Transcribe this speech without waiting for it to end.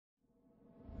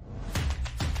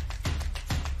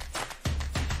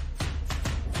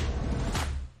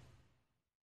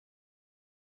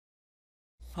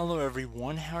Hello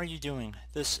everyone, how are you doing?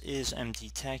 This is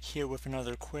MD Tech here with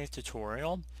another quick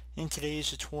tutorial. In today's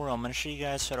tutorial I'm going to show you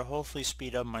guys how to hopefully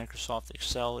speed up Microsoft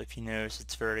Excel if you notice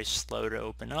it's very slow to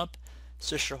open up.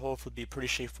 So this should hopefully be a pretty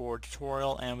straightforward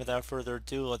tutorial, and without further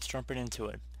ado, let's jump right into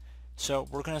it. So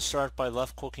we're going to start by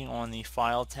left clicking on the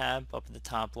File tab up at the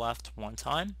top left one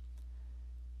time.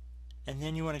 And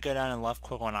then you want to go down and left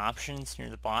click on Options near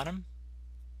the bottom.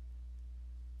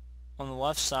 On the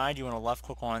left side, you want to left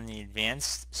click on the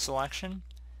Advanced selection,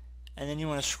 and then you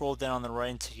want to scroll down on the right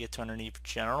until you get to underneath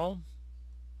General,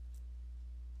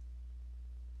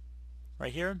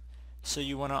 right here. So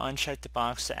you want to uncheck the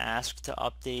box to ask to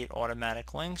update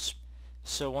automatic links.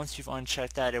 So once you've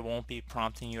unchecked that, it won't be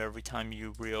prompting you every time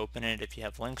you reopen it if you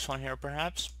have links on here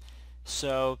perhaps.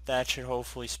 So that should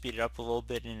hopefully speed it up a little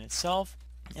bit in itself.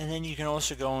 And then you can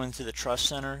also go into the Trust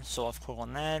Center, so left click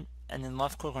on that, and then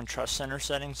left click on Trust Center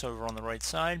settings over on the right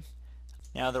side.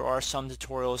 Now there are some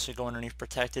tutorials that go underneath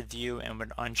Protected View and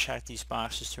would uncheck these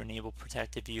boxes to enable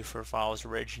Protected View for files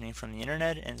originating from the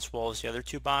internet, and as well as the other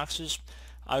two boxes.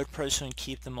 I would personally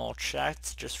keep them all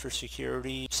checked just for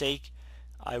security's sake.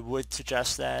 I would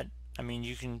suggest that. I mean,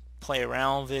 you can play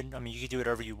around with it. I mean, you can do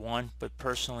whatever you want, but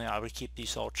personally I would keep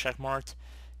these all check marked.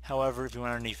 However, if you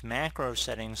went underneath macro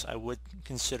settings, I would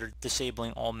consider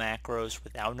disabling all macros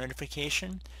without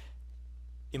notification.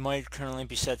 It might currently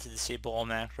be set to disable all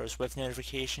macros with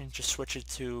notification. Just switch it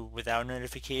to without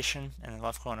notification and then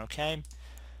left click on OK.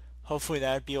 Hopefully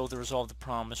that would be able to resolve the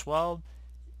problem as well.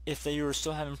 If you were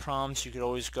still having problems, you could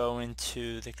always go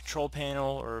into the control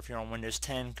panel, or if you're on Windows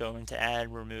 10, go into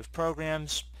Add, Remove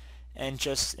Programs, and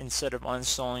just instead of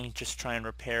uninstalling, just try and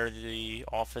repair the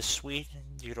Office suite.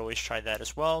 You could always try that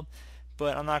as well.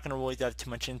 But I'm not going to really dive too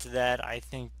much into that. I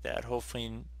think that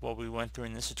hopefully what we went through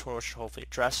in this tutorial should hopefully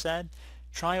address that.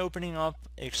 Try opening up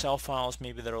Excel files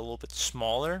maybe that are a little bit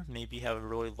smaller. Maybe you have a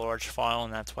really large file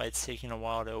and that's why it's taking a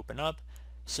while to open up.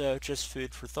 So just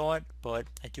food for thought, but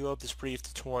I do hope this brief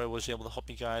tutorial was able to help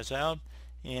you guys out.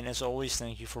 And as always,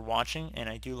 thank you for watching, and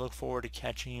I do look forward to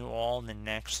catching you all in the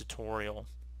next tutorial.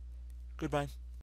 Goodbye.